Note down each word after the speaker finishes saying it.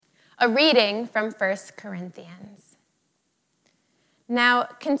A reading from 1 Corinthians. Now,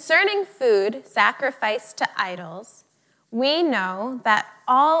 concerning food sacrificed to idols, we know that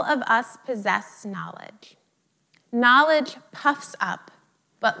all of us possess knowledge. Knowledge puffs up,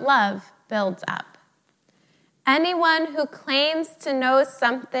 but love builds up. Anyone who claims to know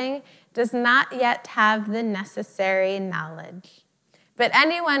something does not yet have the necessary knowledge, but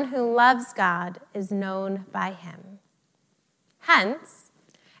anyone who loves God is known by him. Hence,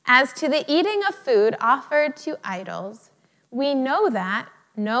 as to the eating of food offered to idols, we know that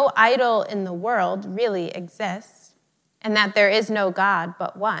no idol in the world really exists, and that there is no God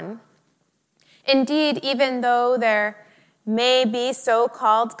but one. Indeed, even though there may be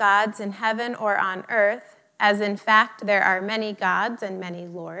so-called gods in heaven or on earth, as in fact there are many gods and many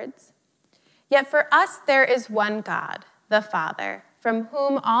lords, yet for us there is one God, the Father, from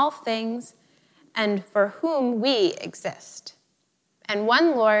whom all things and for whom we exist, and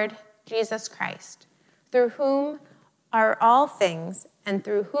one Lord, Jesus Christ, through whom are all things and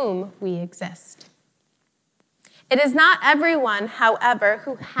through whom we exist. It is not everyone, however,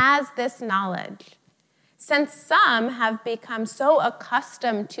 who has this knowledge, since some have become so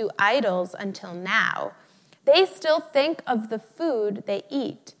accustomed to idols until now, they still think of the food they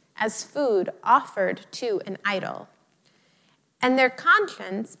eat as food offered to an idol, and their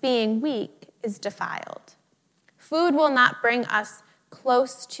conscience, being weak, is defiled. Food will not bring us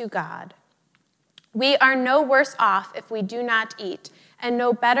close to God. We are no worse off if we do not eat, and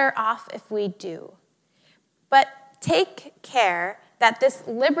no better off if we do. But take care that this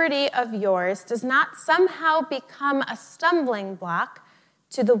liberty of yours does not somehow become a stumbling block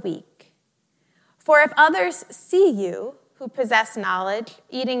to the weak. For if others see you, who possess knowledge,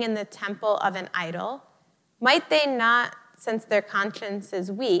 eating in the temple of an idol, might they not, since their conscience is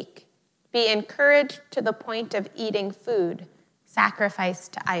weak, be encouraged to the point of eating food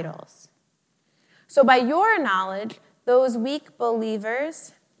sacrificed to idols? So by your knowledge, those weak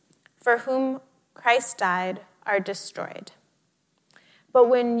believers for whom Christ died are destroyed. But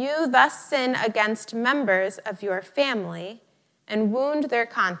when you thus sin against members of your family and wound their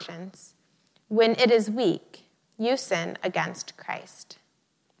conscience, when it is weak, you sin against Christ.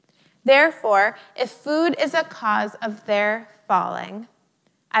 Therefore, if food is a cause of their falling,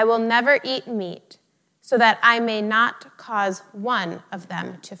 I will never eat meat, so that I may not cause one of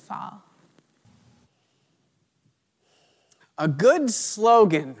them to fall. A good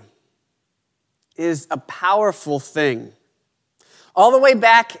slogan is a powerful thing. All the way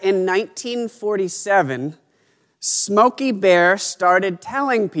back in 1947, Smokey Bear started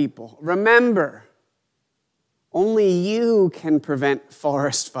telling people, remember, only you can prevent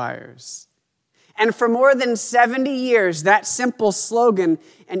forest fires. And for more than 70 years, that simple slogan,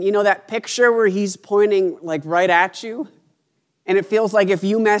 and you know that picture where he's pointing like right at you, and it feels like if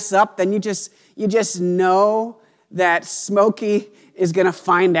you mess up, then you just know that Smokey is going to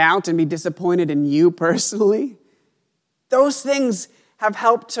find out and be disappointed in you personally. Those things have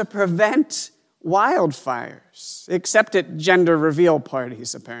helped to prevent wildfires, except at gender reveal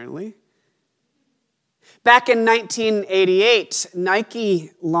parties, apparently. Back in 1988,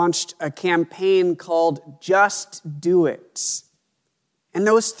 Nike launched a campaign called Just Do It. And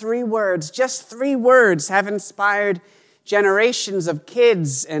those 3 words, just 3 words, have inspired generations of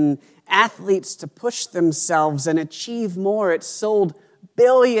kids and athletes to push themselves and achieve more. It sold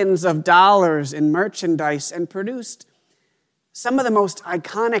billions of dollars in merchandise and produced some of the most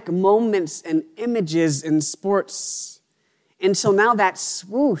iconic moments and images in sports. Until now, that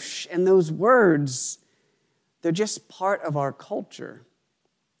swoosh and those words, they're just part of our culture.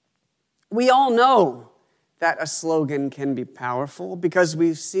 We all know that a slogan can be powerful because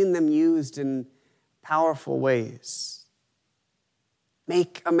we've seen them used in powerful ways.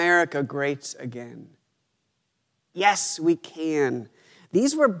 Make America great again. Yes, we can.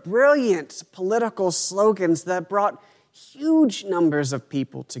 These were brilliant political slogans that brought huge numbers of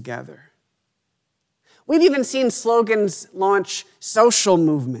people together. We've even seen slogans launch social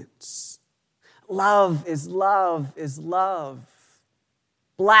movements. Love is love is love.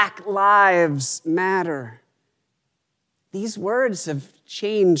 Black lives matter. These words have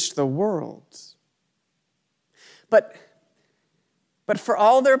changed the world. But for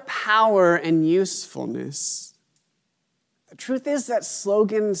all their power and usefulness, the truth is that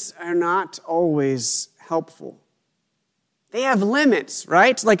slogans are not always helpful. They have limits,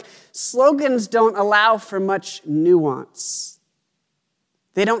 right? Like, slogans don't allow for much nuance.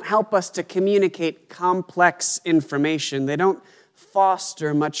 They don't help us to communicate complex information. They don't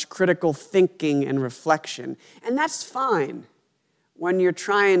foster much critical thinking and reflection. And that's fine when you're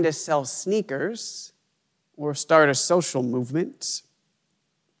trying to sell sneakers or start a social movement.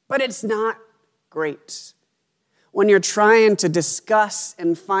 But it's not great when you're trying to discuss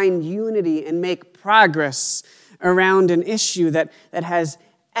and find unity and make progress around an issue that has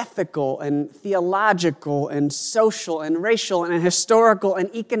ethical and theological and social and racial and historical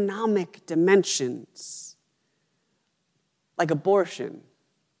and economic dimensions, like abortion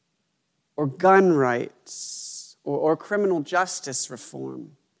or gun rights or criminal justice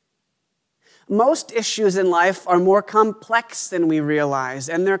reform. Most issues in life are more complex than we realize,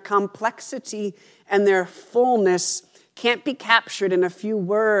 and their complexity and their fullness can't be captured in a few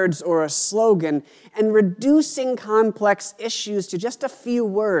words or a slogan. And reducing complex issues to just a few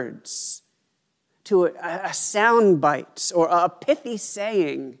words, to a sound bite or a pithy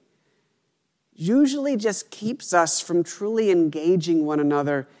saying, usually just keeps us from truly engaging one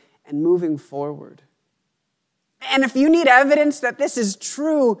another and moving forward. And if you need evidence that this is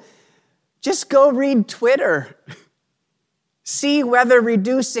true, just go read Twitter. See whether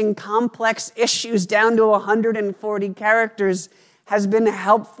reducing complex issues down to 140 characters has been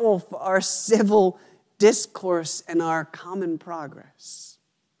helpful for our civil discourse and our common progress.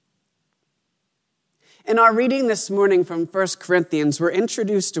 In our reading this morning from 1 Corinthians, we're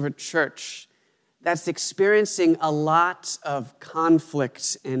introduced to a church that's experiencing a lot of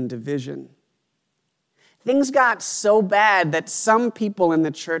conflict and division. Things got so bad that some people in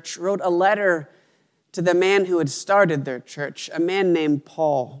the church wrote a letter to the man who had started their church, a man named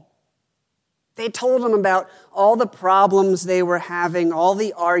Paul. They told him about all the problems they were having, all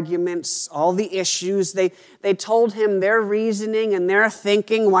the arguments, all the issues. They told him their reasoning and their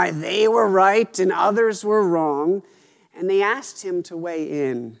thinking, why they were right and others were wrong, and they asked him to weigh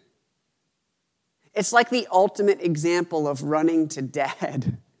in. It's like the ultimate example of running to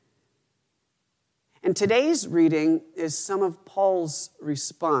dad. And today's reading is some of Paul's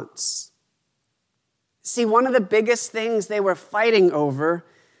response. See, one of the biggest things they were fighting over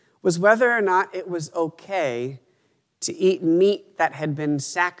was whether or not it was okay to eat meat that had been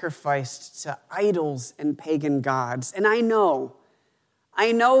sacrificed to idols and pagan gods. And I know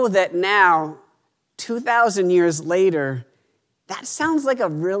that now, 2,000 years later, that sounds like a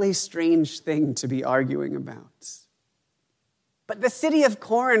really strange thing to be arguing about. But the city of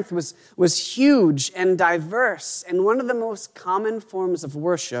Corinth was huge and diverse, and one of the most common forms of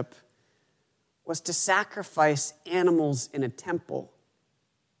worship was to sacrifice animals in a temple.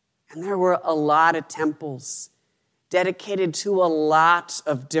 And there were a lot of temples dedicated to a lot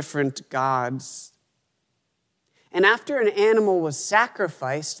of different gods. And after an animal was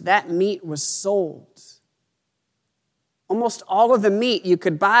sacrificed, that meat was sold. Almost all of the meat you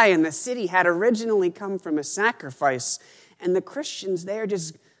could buy in the city had originally come from a sacrifice. And the Christians there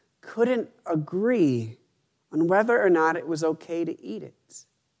just couldn't agree on whether or not it was okay to eat it.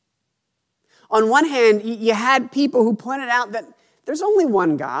 On one hand, you had people who pointed out that there's only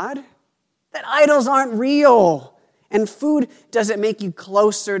one God, that idols aren't real, and food doesn't make you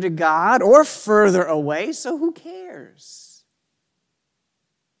closer to God or further away, so who cares?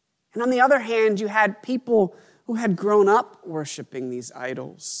 And on the other hand, you had people who had grown up worshiping these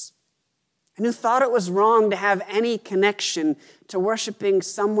idols and who thought it was wrong to have any connection to worshiping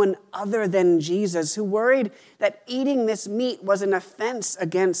someone other than Jesus, who worried that eating this meat was an offense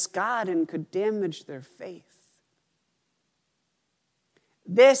against God and could damage their faith.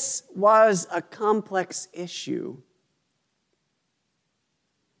 This was a complex issue,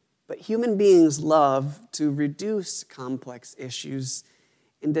 but human beings love to reduce complex issues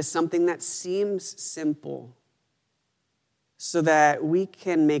into something that seems simple, so that we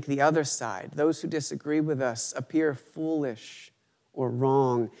can make the other side, those who disagree with us, appear foolish or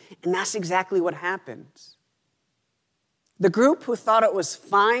wrong. And that's exactly what happened. The group who thought it was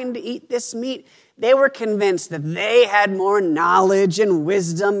fine to eat this meat, they were convinced that they had more knowledge and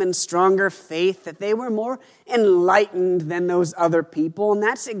wisdom and stronger faith, that they were more enlightened than those other people. And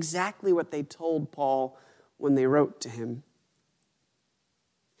that's exactly what they told Paul when they wrote to him.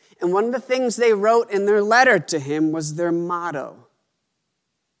 And one of the things they wrote in their letter to him was their motto,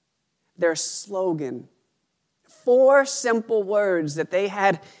 their slogan. 4 simple words that they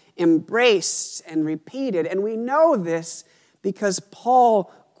had embraced and repeated. And we know this because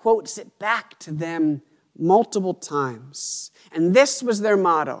Paul quotes it back to them multiple times. And this was their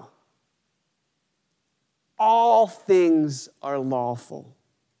motto: all things are lawful.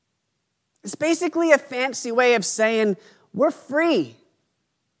 It's basically a fancy way of saying we're free,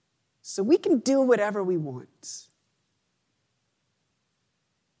 so we can do whatever we want.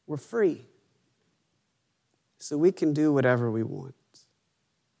 We're free, so we can do whatever we want.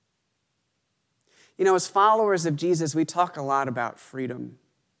 You know, as followers of Jesus, we talk a lot about freedom,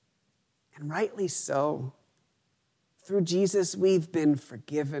 and rightly so. Through Jesus, we've been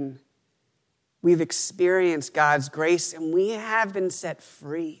forgiven. We've experienced God's grace, and we have been set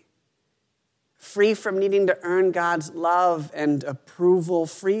free. Free from needing to earn God's love and approval,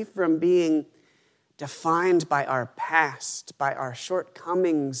 free from being defined by our past, by our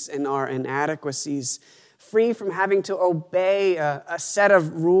shortcomings and our inadequacies, free from having to obey a set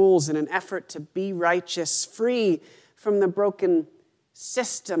of rules in an effort to be righteous, free from the broken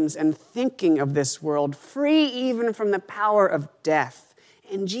systems and thinking of this world, free even from the power of death.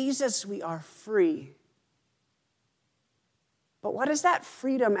 In Jesus, we are free. But what does that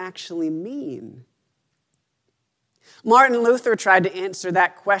freedom actually mean? Martin Luther tried to answer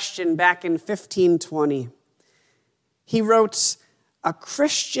that question back in 1520. He wrote, "A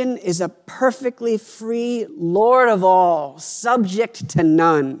Christian is a perfectly free Lord of all, subject to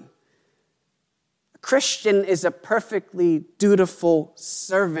none. A Christian is a perfectly dutiful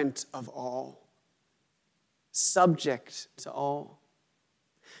servant of all, subject to all."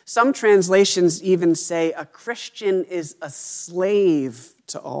 Some translations even say a Christian is a slave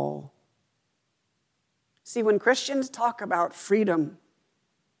to all. See, when Christians talk about freedom,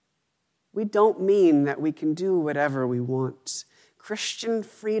 we don't mean that we can do whatever we want. Christian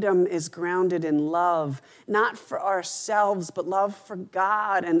freedom is grounded in love, not for ourselves, but love for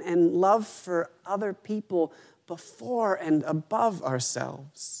God and love for other people before and above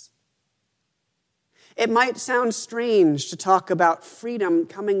ourselves. It might sound strange to talk about freedom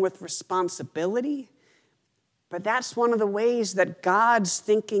coming with responsibility, but that's one of the ways that God's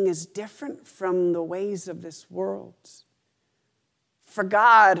thinking is different from the ways of this world. For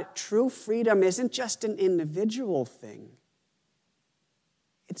God, true freedom isn't just an individual thing.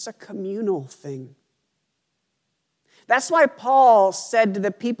 It's a communal thing. That's why Paul said to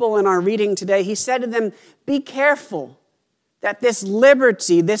the people in our reading today, he said to them, "Be careful that this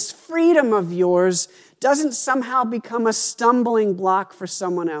liberty, this freedom of yours, doesn't somehow become a stumbling block for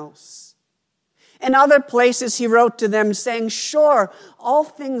someone else." In other places, he wrote to them saying, "Sure, all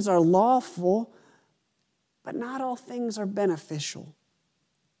things are lawful, but not all things are beneficial."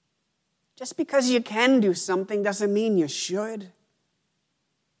 Just because you can do something doesn't mean you should.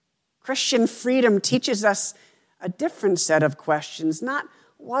 Christian freedom teaches us a different set of questions, not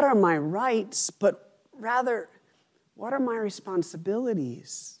what are my rights, but rather, what are my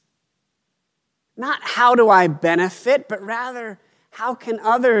responsibilities? Not how do I benefit, but rather, how can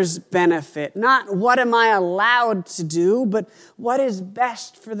others benefit? Not what am I allowed to do, but what is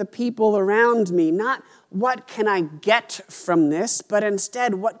best for the people around me? Not what can I get from this, but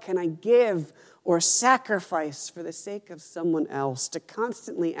instead, what can I give or sacrifice for the sake of someone else? To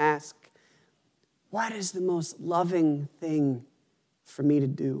constantly ask, what is the most loving thing for me to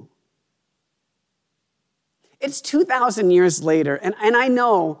do? It's 2,000 years later, and I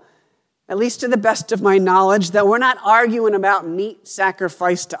know, at least to the best of my knowledge, that we're not arguing about meat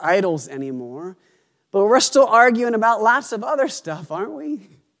sacrificed to idols anymore, but we're still arguing about lots of other stuff, aren't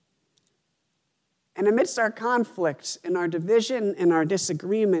we? And amidst our conflict and our division and our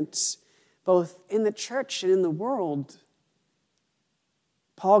disagreements, both in the church and in the world,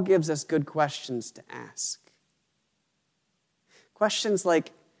 Paul gives us good questions to ask. Questions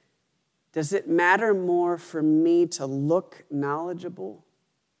like, does it matter more for me to look knowledgeable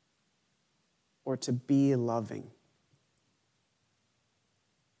or to be loving?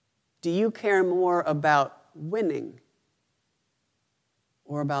 Do you care more about winning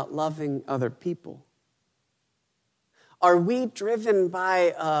or about loving other people? Are we driven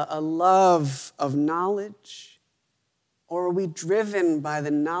by a love of knowledge, or are we driven by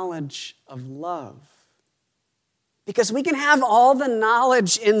the knowledge of love? Because we can have all the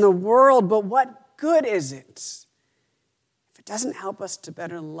knowledge in the world, but what good is it if it doesn't help us to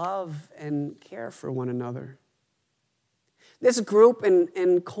better love and care for one another? This group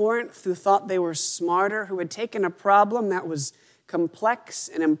in Corinth who thought they were smarter, who had taken a problem that was complex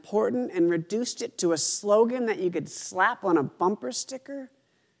and important and reduced it to a slogan that you could slap on a bumper sticker,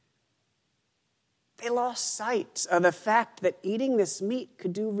 they lost sight of the fact that eating this meat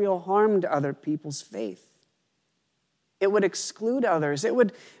could do real harm to other people's faith. It would exclude others. It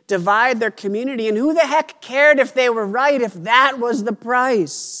would divide their community. And who the heck cared if they were right, if that was the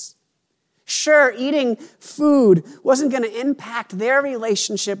price? Sure, eating food wasn't going to impact their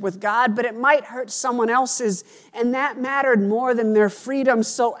relationship with God, but it might hurt someone else's, and that mattered more than their freedom.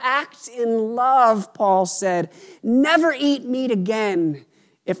 So act in love, Paul said. Never eat meat again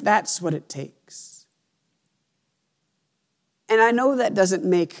if that's what it takes. And I know that doesn't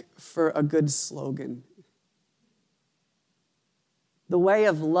make for a good slogan. The way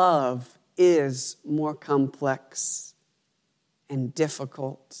of love is more complex and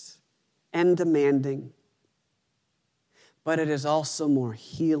difficult and demanding. but it is also more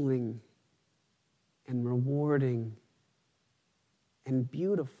healing and rewarding and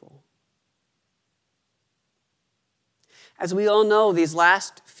beautiful. As we all know, these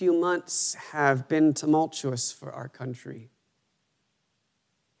last few months have been tumultuous for our country.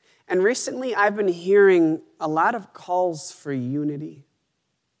 And recently, I've been hearing a lot of calls for unity.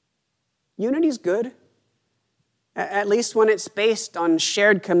 Unity's good, at least when it's based on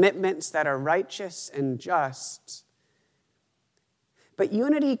shared commitments that are righteous and just. But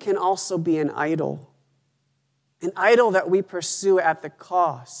unity can also be an idol that we pursue at the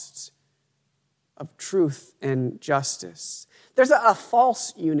cost of truth and justice. There's a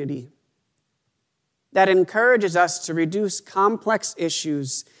false unity that encourages us to reduce complex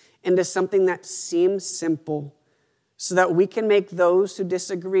issues into something that seems simple so that we can make those who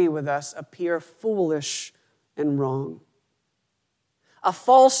disagree with us appear foolish and wrong. A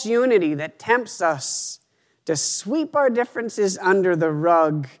false unity that tempts us to sweep our differences under the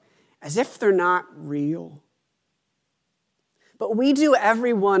rug as if they're not real. But we do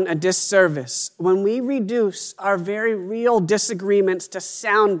everyone a disservice when we reduce our very real disagreements to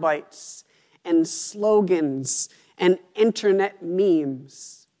sound bites and slogans and internet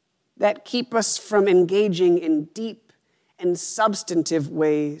memes that keep us from engaging in deep and substantive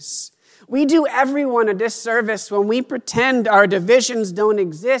ways. We do everyone a disservice when we pretend our divisions don't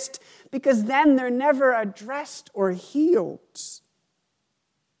exist, because then they're never addressed or healed.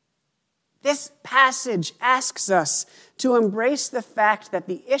 This passage asks us to embrace the fact that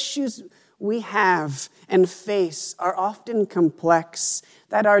the issues we have and face are often complex,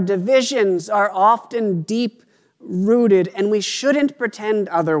 that our divisions are often deep-rooted, and we shouldn't pretend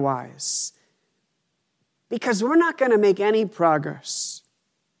otherwise. Because we're not going to make any progress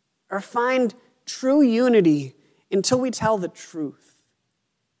or find true unity until we tell the truth,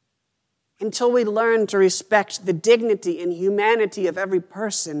 until we learn to respect the dignity and humanity of every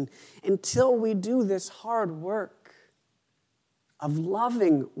person, until we do this hard work of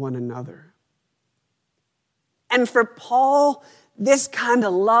loving one another. And for Paul, this kind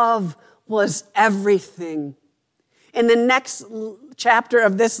of love was everything. In the next chapter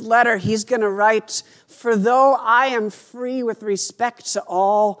of this letter, he's going to write, "For though I am free with respect to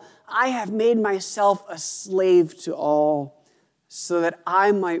all, I have made myself a slave to all, so that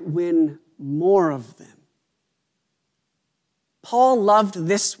I might win more of them." Paul loved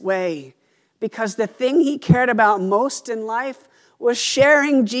this way because the thing he cared about most in life was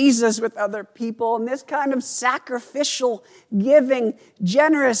sharing Jesus with other people. And this kind of sacrificial, giving,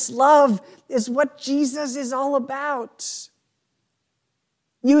 generous love is what Jesus is all about.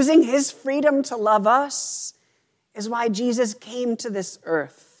 Using his freedom to love us is why Jesus came to this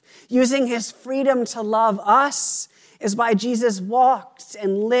earth. Using his freedom to love us is why Jesus walked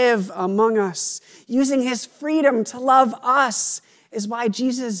and lived among us. Using his freedom to love us is why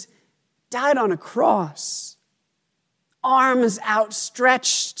Jesus died on a cross. Arms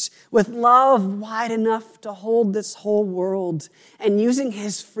outstretched with love wide enough to hold this whole world. And using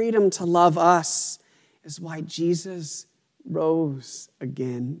his freedom to love us is why Jesus rose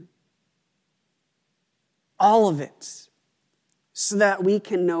again. All of it so that we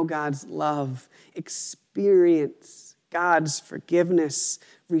can know God's love, experience God's forgiveness,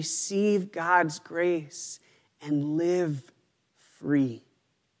 receive God's grace, and live free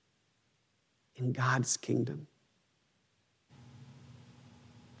in God's kingdom.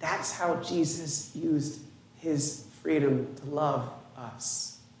 That's how Jesus used his freedom to love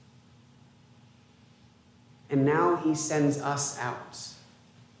us. And now he sends us out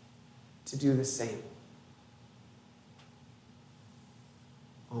to do the same.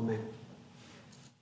 Amen.